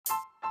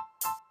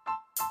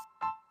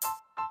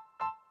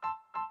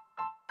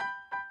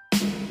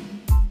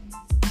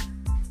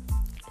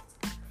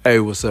Hey,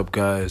 what's up,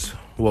 guys?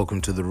 Welcome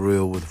to The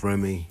Real with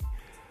Remy.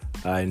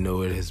 I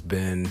know it has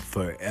been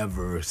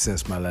forever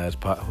since my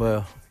last I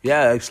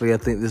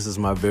think this is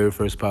my very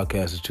first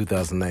podcast of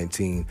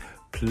 2019.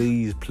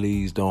 Please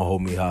don't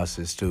hold me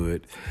hostage to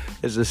it.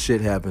 It's just shit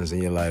happens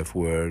in your life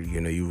where,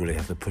 you really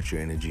have to put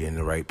your energy in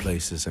the right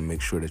places and make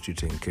sure that you're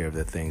taking care of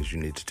the things you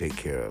need to take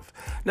care of.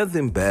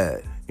 Nothing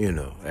bad,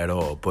 at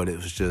all. But it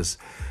was just,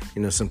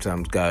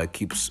 sometimes God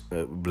keeps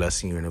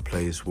blessing you in a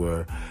place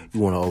where you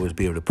want to always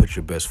be able to put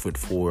your best foot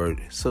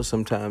forward. So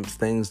sometimes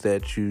things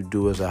that you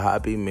do as a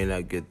hobby may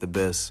not get the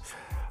best,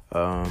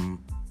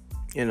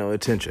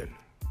 attention.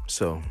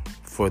 So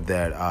for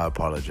that, I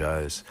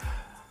apologize.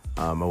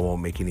 I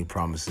won't make any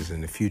promises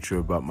in the future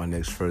about my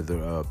next further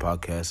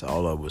podcast.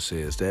 All I will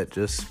say is that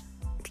just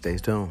stay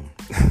tuned.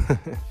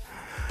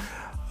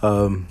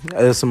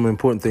 There's some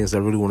important things I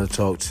really want to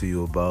talk to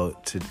you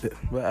about today.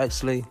 Well,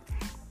 actually,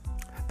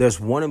 there's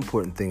one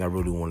important thing I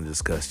really want to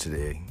discuss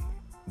today,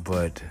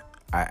 but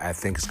I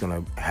think it's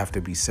going to have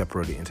to be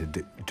separated into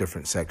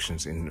different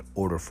sections in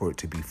order for it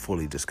to be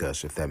fully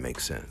discussed, if that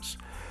makes sense.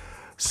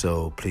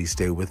 So please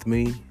stay with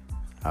me.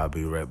 I'll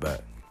be right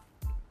back.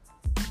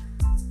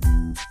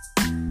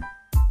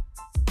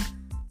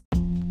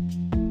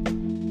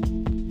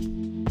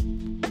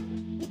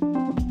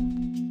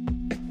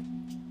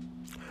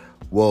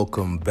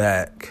 Welcome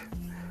back.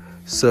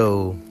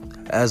 So,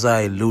 as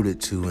I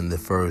alluded to in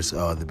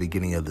the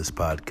beginning of this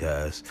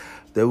podcast,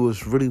 there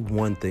was really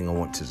one thing I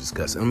want to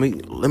discuss. Let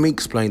me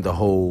explain the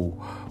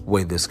whole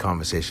way this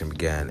conversation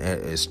began.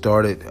 It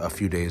started a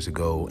few days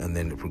ago, and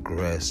then it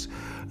progressed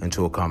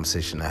into a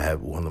conversation I had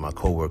with one of my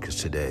coworkers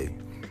today.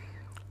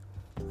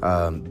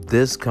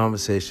 This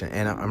conversation,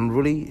 and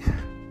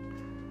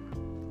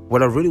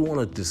what I really want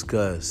to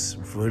discuss,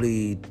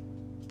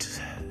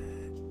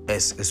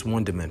 it's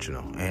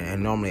one-dimensional,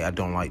 and normally I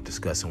don't like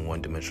discussing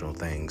one-dimensional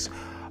things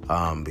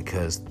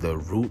because the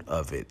root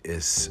of it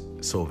is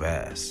so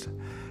vast.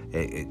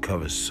 It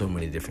covers so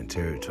many different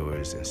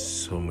territories and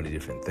so many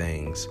different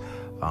things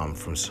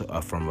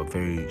from a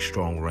very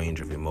strong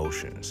range of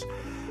emotions.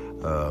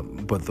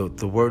 But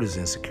the word is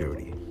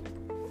insecurity.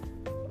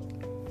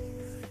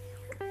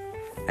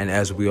 And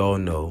as we all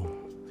know,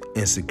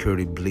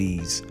 insecurity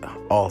bleeds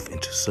off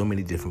into so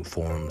many different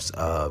forms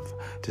of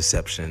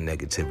deception and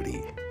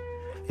negativity.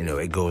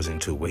 It goes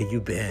into where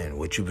you been,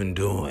 what you been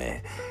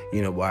doing.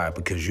 Why?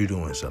 Because you're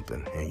doing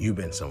something and you've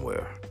been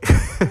somewhere.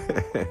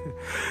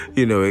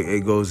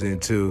 It goes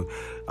into,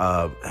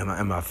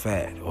 am I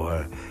fat,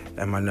 or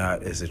am I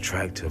not as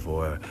attractive,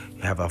 or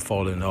have I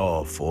fallen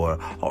off,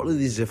 or all of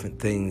these different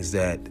things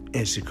that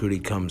insecurity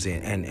comes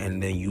in,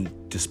 and then you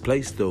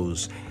displace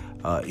those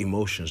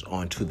emotions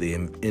onto the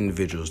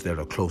individuals that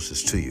are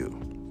closest to you,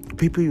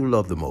 people you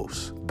love the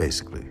most,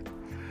 basically.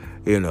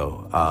 And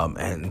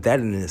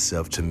that in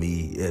itself, to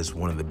me, is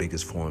one of the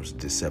biggest forms of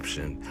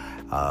deception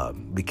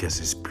because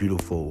it's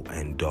beautiful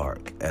and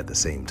dark at the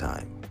same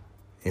time.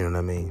 You know what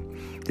I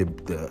mean?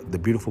 The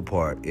beautiful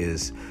part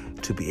is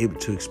to be able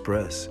to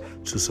express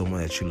to someone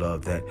that you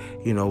love that,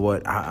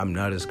 I'm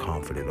not as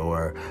confident,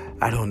 or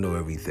I don't know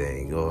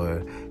everything,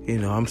 or,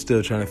 I'm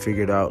still trying to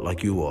figure it out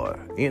like you are.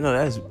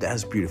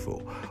 That's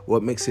beautiful.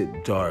 What makes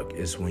it dark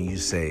is when you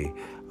say,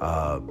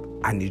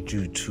 I need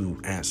you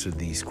to answer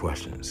these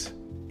questions.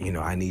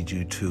 I need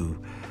you to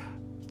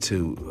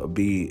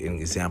be an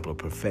example of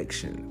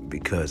perfection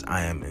because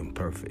I am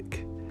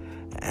imperfect.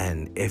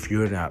 And if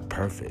you're not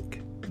perfect,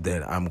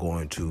 then I'm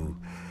going to,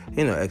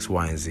 X,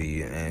 Y, and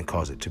Z and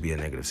cause it to be a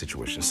negative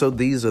situation. So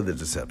these are the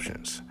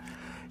deceptions.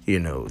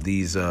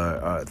 These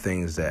are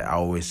things that I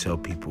always tell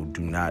people,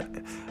 don't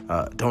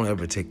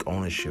ever take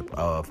ownership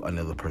of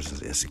another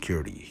person's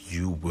insecurity.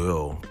 You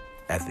will,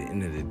 at the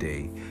end of the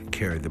day,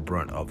 carry the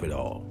brunt of it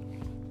all.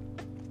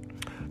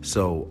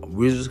 So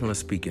we're just going to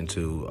speak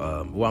into,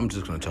 I'm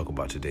just going to talk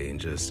about today in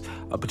just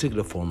a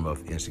particular form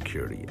of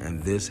insecurity.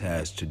 And this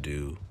has to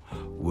do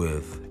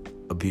with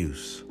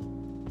abuse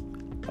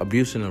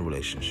in a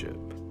relationship.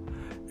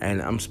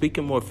 And I'm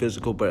speaking more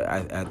physical, but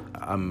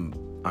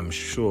I'm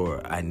sure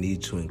I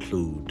need to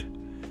include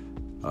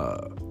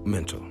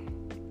mental,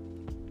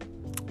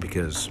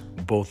 because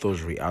both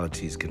those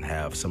realities can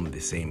have some of the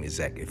same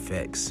exact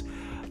effects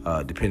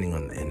depending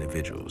on the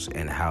individuals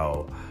and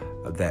how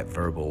that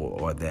verbal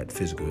or that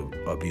physical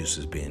abuse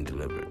is being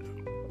delivered.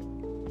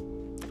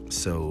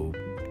 So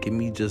give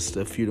me just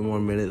a few more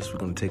minutes. We're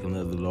going to take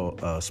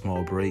another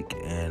small break,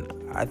 and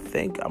I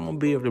think I'm going to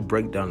be able to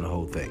break down the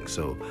whole thing.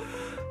 So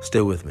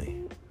stay with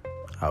me.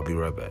 I'll be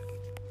right back.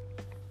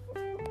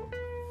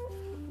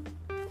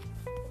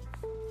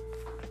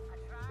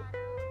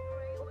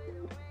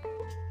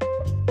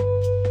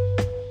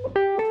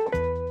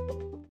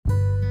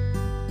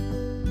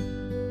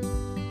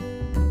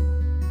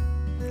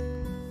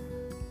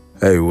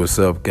 Hey, what's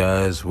up,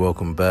 guys?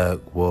 Welcome back.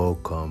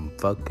 Welcome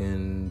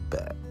fucking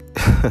back.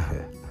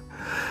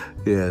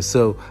 Yeah,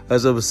 so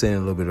as I was saying a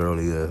little bit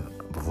earlier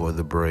before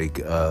the break,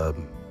 the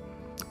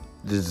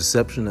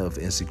deception of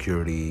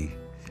insecurity,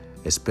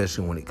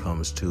 especially when it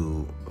comes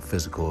to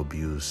physical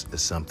abuse,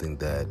 is something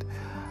that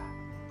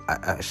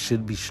I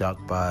should be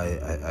shocked by.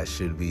 I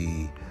should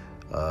be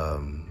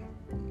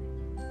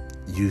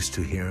used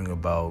to hearing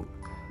about,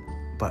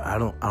 but I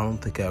don't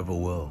think I ever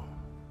will.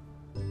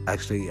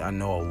 Actually, I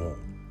know I won't.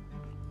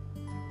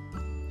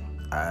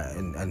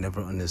 I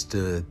never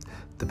understood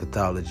the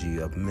pathology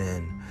of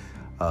men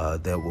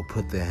that will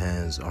put their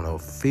hands on a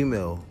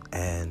female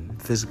and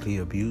physically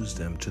abuse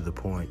them to the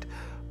point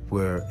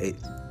where it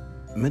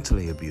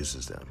mentally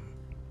abuses them,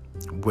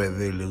 where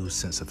they lose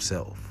sense of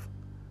self.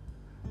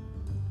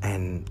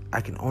 And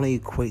I can only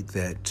equate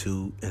that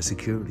to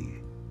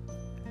insecurity.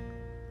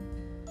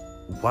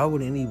 Why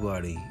would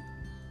anybody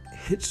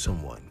hit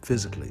someone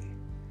physically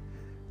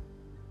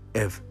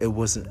if it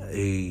wasn't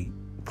a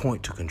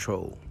point to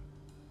control,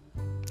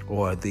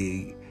 or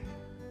the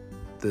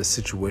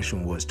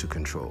situation was to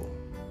control?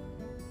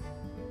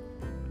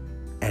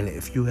 And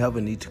if you have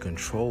a need to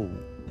control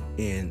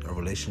in a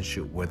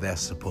relationship where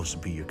that's supposed to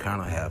be your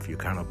counter half, your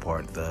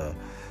counterpart, the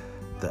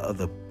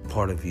other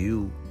part of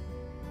you,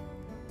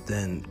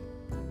 then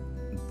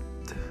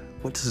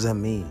what does that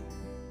mean?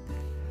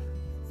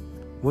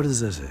 What does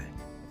that say?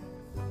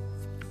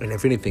 And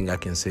if anything, I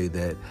can say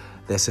that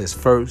says,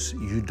 first,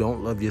 you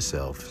don't love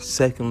yourself.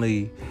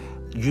 Secondly,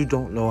 you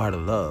don't know how to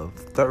love.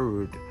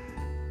 Third,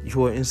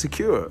 you are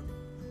insecure.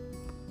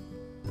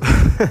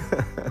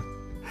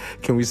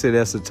 Can we say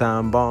that's a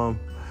time bomb?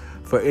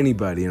 For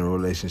anybody in a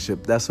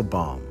relationship, that's a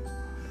bomb.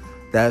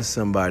 That's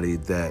somebody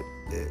that...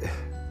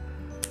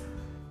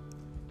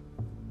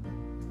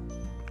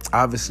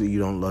 Obviously, you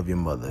don't love your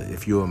mother.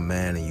 If you're a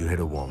man and you hit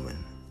a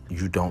woman,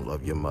 you don't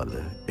love your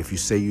mother. If you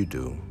say you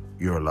do,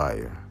 you're a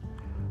liar.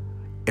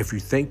 If you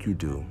think you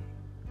do,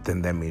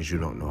 then that means you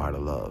don't know how to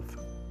love.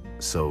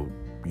 So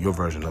your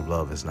version of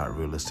love is not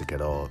realistic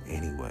at all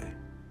anyway.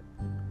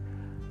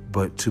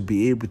 But to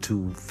be able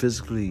to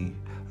physically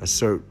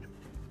assert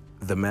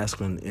the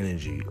masculine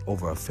energy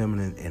over a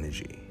feminine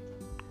energy,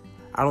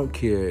 I don't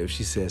care if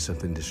she says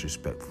something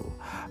disrespectful.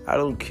 I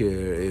don't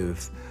care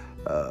if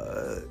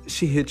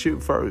she hit you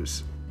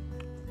first.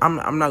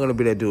 I'm not going to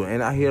be that dude.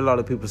 And I hear a lot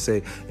of people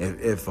say,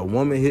 if a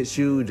woman hits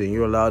you, then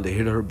you're allowed to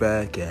hit her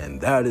back. And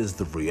that is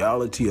the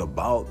reality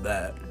about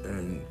that.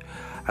 And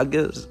I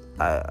guess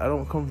I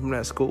don't come from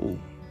that school.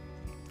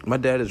 My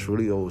dad is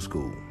really old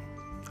school.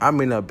 I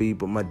may not be,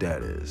 but my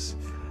dad is.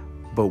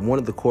 But one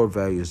of the core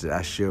values that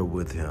I share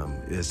with him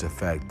is the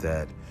fact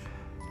that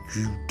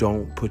you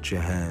don't put your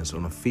hands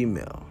on a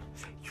female.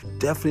 You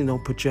definitely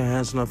don't put your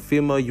hands on a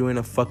female you're in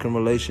a fucking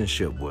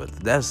relationship with.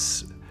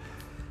 That's...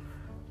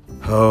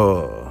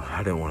 Oh,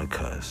 I didn't want to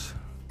cuss.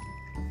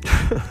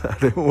 I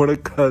didn't want to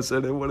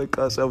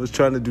cuss. I was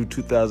trying to do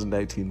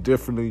 2019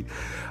 differently.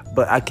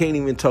 But I can't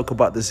even talk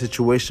about the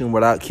situation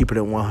without keeping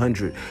it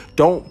 100.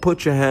 Don't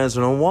put your hands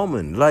on a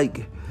woman.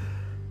 Like...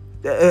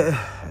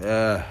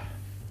 I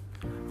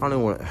don't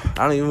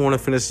even want to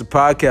finish the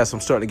podcast.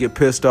 I'm starting to get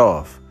pissed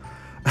off.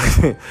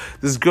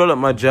 This girl at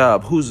my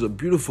job, who's a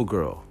beautiful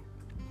girl,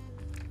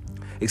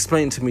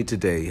 explained to me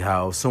today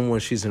how someone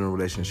she's in a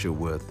relationship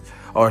with,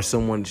 or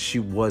someone she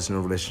was in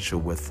a relationship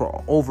with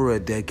for over a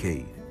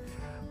decade,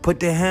 put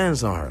their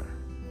hands on her.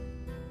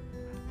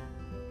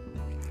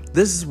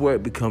 This is where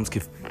it becomes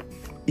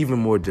even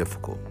more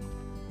difficult,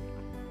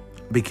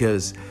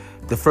 because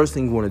the first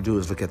thing you want to do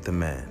is look at the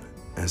man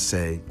and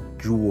say,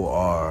 you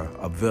are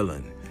a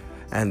villain.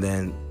 And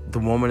then the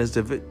woman is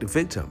the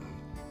victim.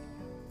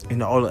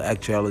 In all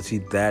actuality,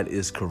 that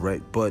is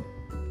correct. But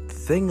the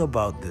thing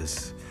about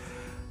this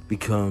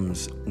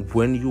becomes,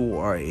 when you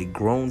are a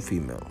grown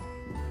female,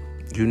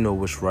 you know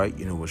what's right,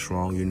 you know what's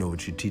wrong, you know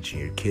what you're teaching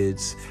your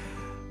kids.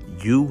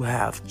 You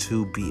have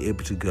to be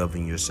able to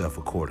govern yourself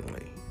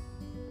accordingly,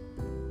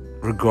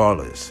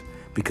 regardless,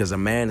 because a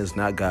man is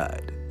not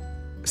God.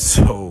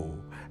 So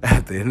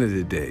at the end of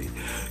the day,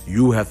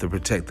 you have to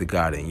protect the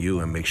God in you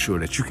and make sure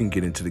that you can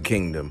get into the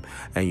kingdom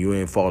and you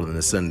ain't falling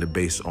asunder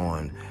based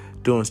on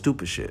doing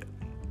stupid shit.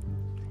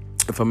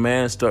 If a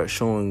man starts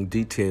showing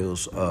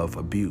details of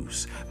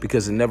abuse,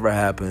 because it never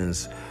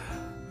happens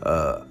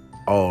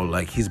all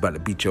like he's about to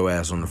beat your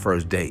ass on the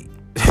first date.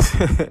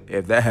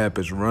 If that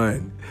happens,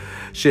 run.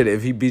 Shit,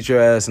 if he beat your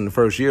ass in the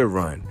first year,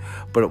 run.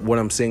 But what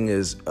I'm saying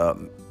is,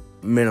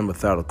 men are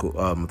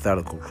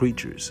methodical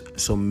creatures.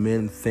 So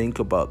men think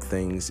about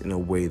things in a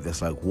way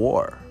that's like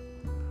war.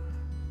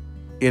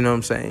 You know what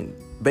I'm saying?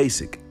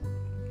 Basic.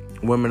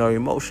 Women are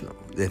emotional.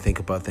 They think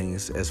about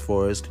things as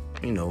far as,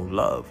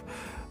 love.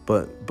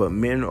 But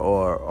men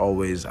are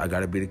always, I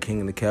gotta be the king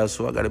of the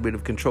castle, I gotta be able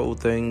to control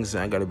things,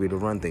 and I gotta be able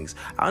to run things.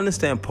 I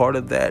understand part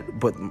of that,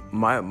 but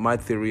my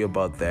theory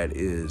about that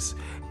is,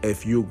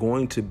 if you're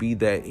going to be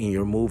that in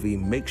your movie,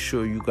 make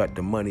sure you got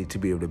the money to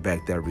be able to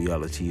back that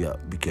reality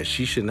up, because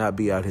she should not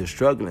be out here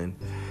struggling,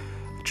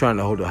 trying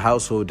to hold the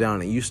household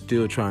down, and you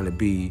still trying to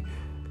be,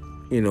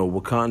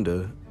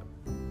 Wakanda,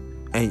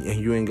 and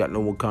you ain't got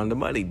no Wakanda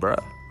money,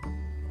 bruh.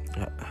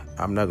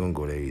 I'm not gonna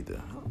go there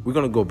either. We're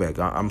going to go back.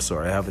 I'm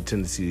sorry. I have a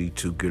tendency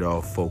to get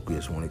off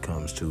focus when it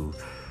comes to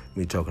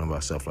me talking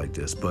about stuff like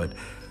this. But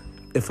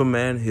if a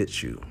man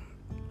hits you,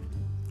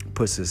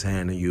 puts his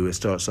hand on you. It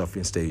starts off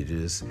in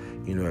stages.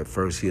 At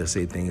first he'll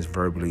say things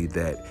verbally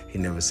that he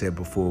never said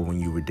before when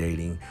you were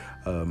dating.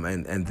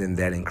 And then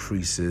that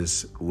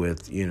increases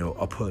with,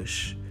 a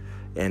push.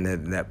 And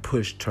then that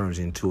push turns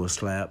into a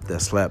slap.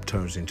 That slap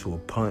turns into a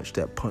punch.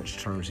 That punch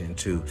turns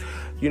into,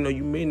 you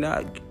may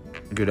not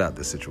get out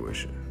the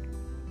situation.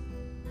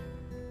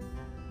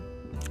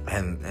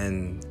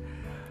 And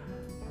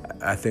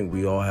I think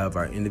we all have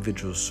our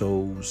individual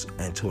souls,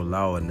 and to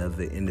allow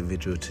another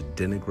individual to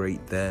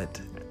denigrate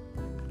that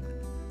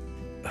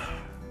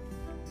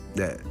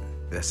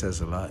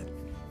says a lot.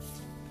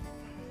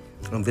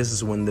 And this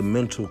is when the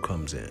mental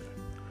comes in.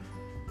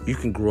 You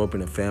can grow up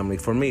in a family.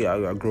 For me,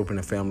 I grew up in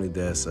a family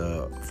that's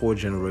 4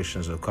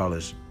 generations of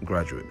college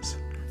graduates.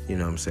 You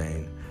know what I'm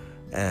saying?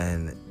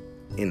 And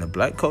in the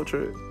black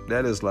culture,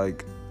 that is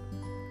like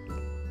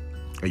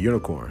a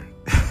unicorn.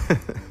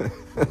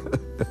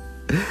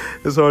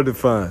 It's hard to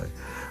find.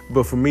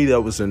 But for me,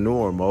 that was the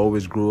norm. I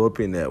always grew up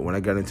in that. When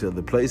I got into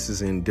other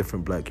places in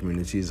different black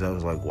communities, I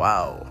was like,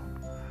 wow.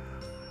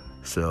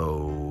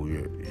 So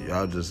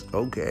y'all just,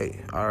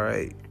 okay, all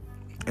right.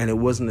 And it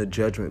wasn't a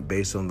judgment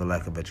based on the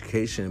lack of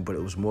education, but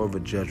it was more of a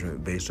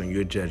judgment based on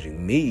you're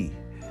judging me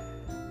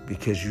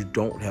because you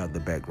don't have the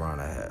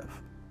background I have.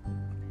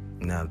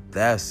 Now,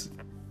 that's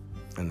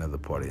another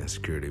part of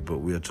insecurity, but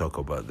we'll talk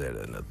about that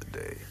another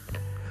day.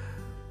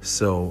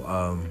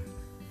 So,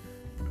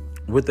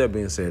 with that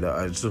being said,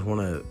 I just want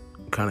to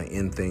kind of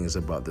end things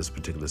about this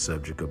particular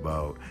subject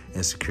about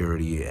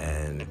insecurity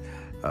and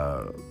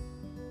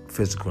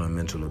physical and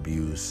mental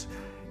abuse.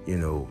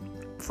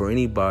 For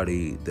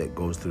anybody that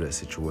goes through that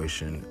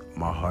situation,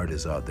 my heart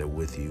is out there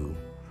with you.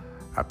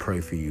 I pray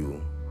for you.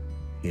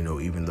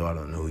 Even though I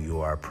don't know who you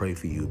are, I pray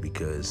for you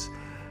because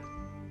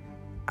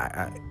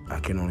I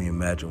can only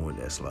imagine what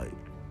that's like.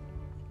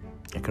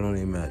 I can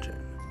only imagine,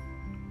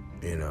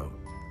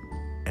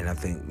 And I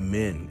think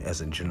men,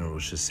 as a general,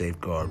 should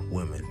safeguard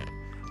women,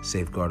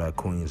 safeguard our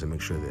queens, and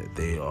make sure that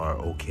they are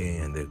okay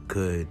and they're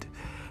good,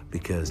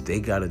 because they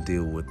got to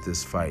deal with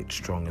this fight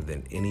stronger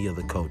than any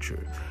other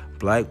culture.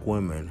 Black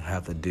women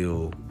have to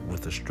deal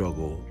with a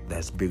struggle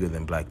that's bigger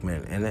than black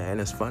men. And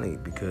it's funny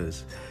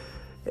because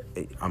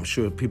I'm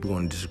sure people are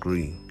going to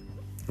disagree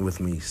with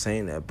me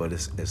saying that, but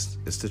it's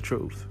the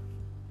truth.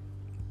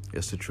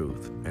 It's the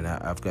truth. And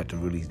I've got to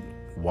really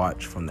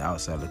watch from the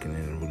outside looking in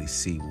and really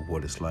see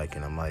what it's like.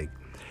 And I'm like,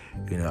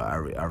 I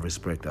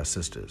respect our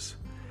sisters.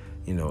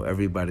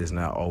 Everybody's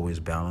not always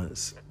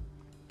balanced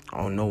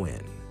on no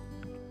end.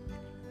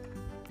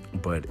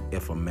 But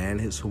if a man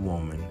hits a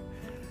woman,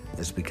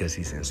 it's because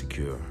he's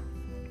insecure.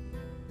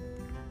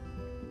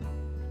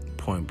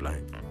 Point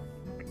blank.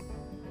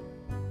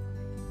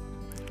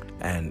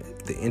 And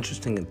the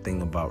interesting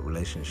thing about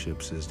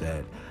relationships is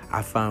that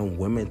I find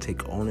women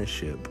take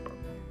ownership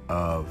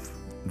of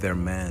their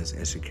man's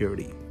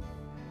insecurity.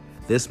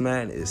 This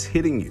man is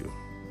hitting you,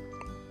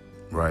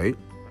 right?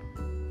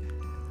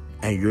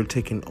 And you're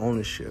taking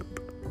ownership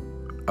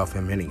of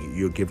him hitting you.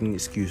 You're giving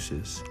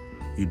excuses.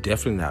 You're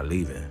definitely not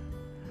leaving.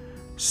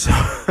 So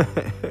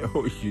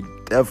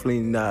you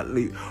definitely not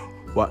leave.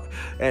 What?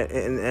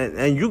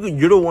 And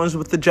you're the ones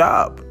with the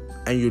job,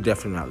 and you're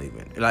definitely not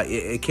leaving. Like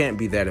it can't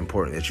be that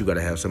important that you got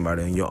to have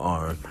somebody in your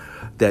arm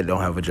that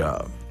don't have a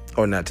job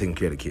or not taking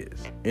care of the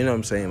kids. You know what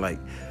I'm saying? Like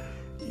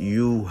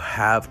you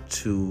have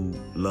to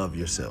love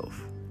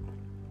yourself.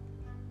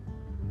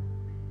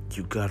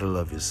 You gotta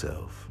love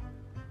yourself.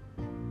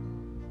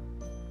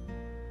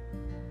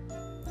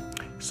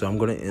 So I'm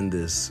gonna end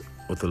this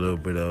with a little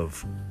bit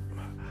of,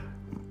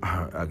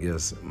 I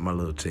guess, my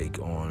little take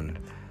on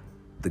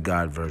the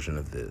God version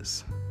of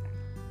this.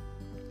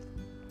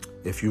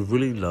 If you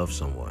really love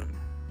someone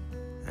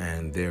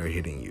and they're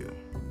hitting you,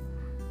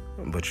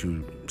 but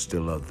you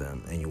still love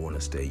them and you want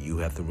to stay, you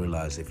have to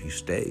realize if you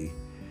stay,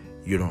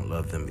 you don't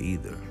love them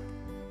either.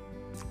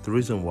 The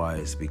reason why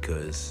is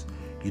because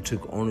you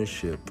took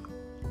ownership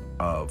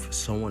of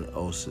someone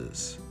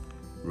else's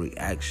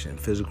reaction,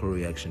 physical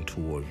reaction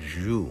towards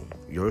you,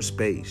 your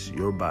space,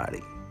 your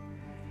body,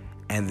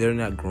 and they're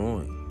not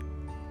growing.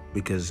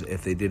 Because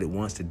if they did it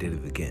once, they did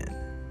it again.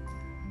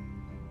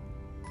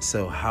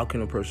 So how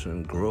can a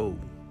person grow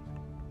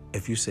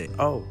if you say,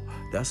 oh,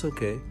 that's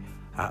okay.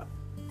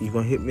 You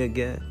gonna hit me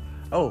again?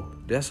 Oh,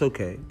 that's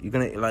okay. You're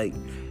gonna,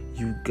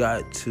 you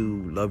got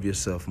to love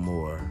yourself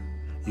more.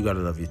 You got to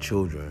love your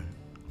children.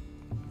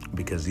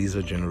 Because these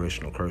are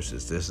generational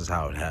curses. This is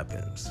how it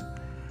happens.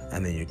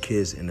 And then your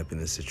kids end up in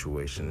this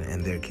situation,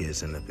 and their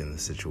kids end up in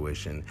this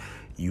situation.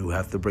 You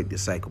have to break the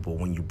cycle, but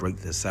when you break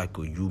the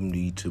cycle, you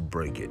need to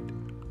break it.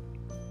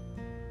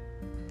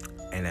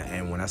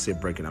 And when I say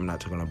break it, I'm not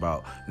talking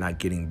about not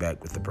getting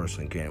back with the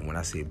person again. When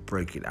I say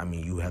break it, I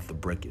mean you have to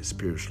break it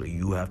spiritually.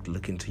 You have to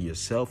look into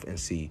yourself and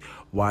see,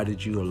 why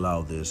did you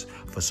allow this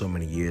for so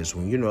many years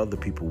when other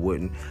people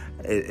wouldn't?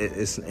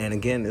 And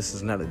again, this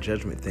is not a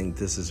judgment thing.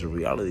 This is a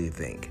reality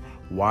thing.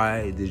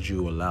 Why did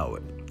you allow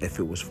it? If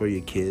it was for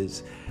your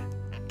kids,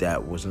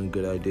 that wasn't a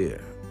good idea.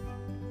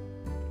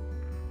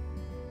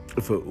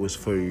 If it was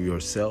for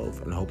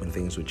yourself and hoping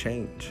things would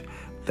change,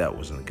 that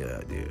wasn't a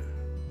good idea.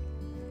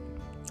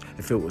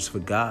 If it was for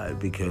God,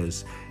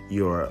 because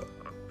you're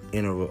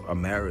in a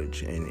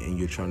marriage and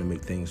you're trying to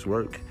make things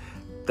work,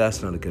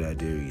 that's not a good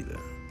idea either.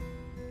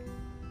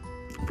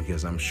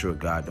 Because I'm sure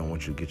God don't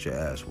want you to get your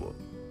ass whooped.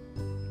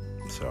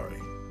 Sorry.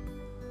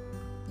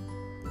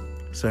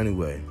 So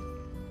anyway,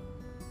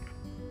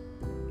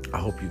 I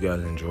hope you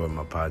guys enjoyed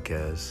my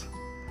podcast.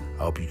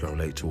 I hope you can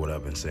relate to what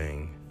I've been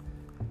saying.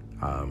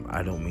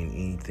 I don't mean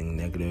anything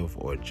negative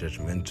or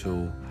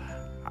judgmental.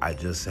 I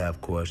just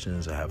have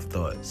questions. I have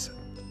thoughts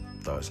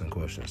and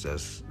questions.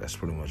 That's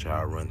pretty much how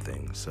I run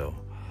things. So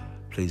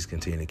please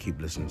continue to keep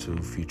listening to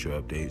future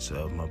updates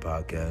of my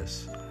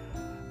podcast.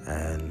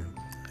 And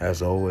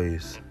as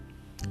always,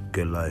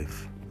 good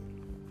life.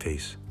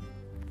 Peace.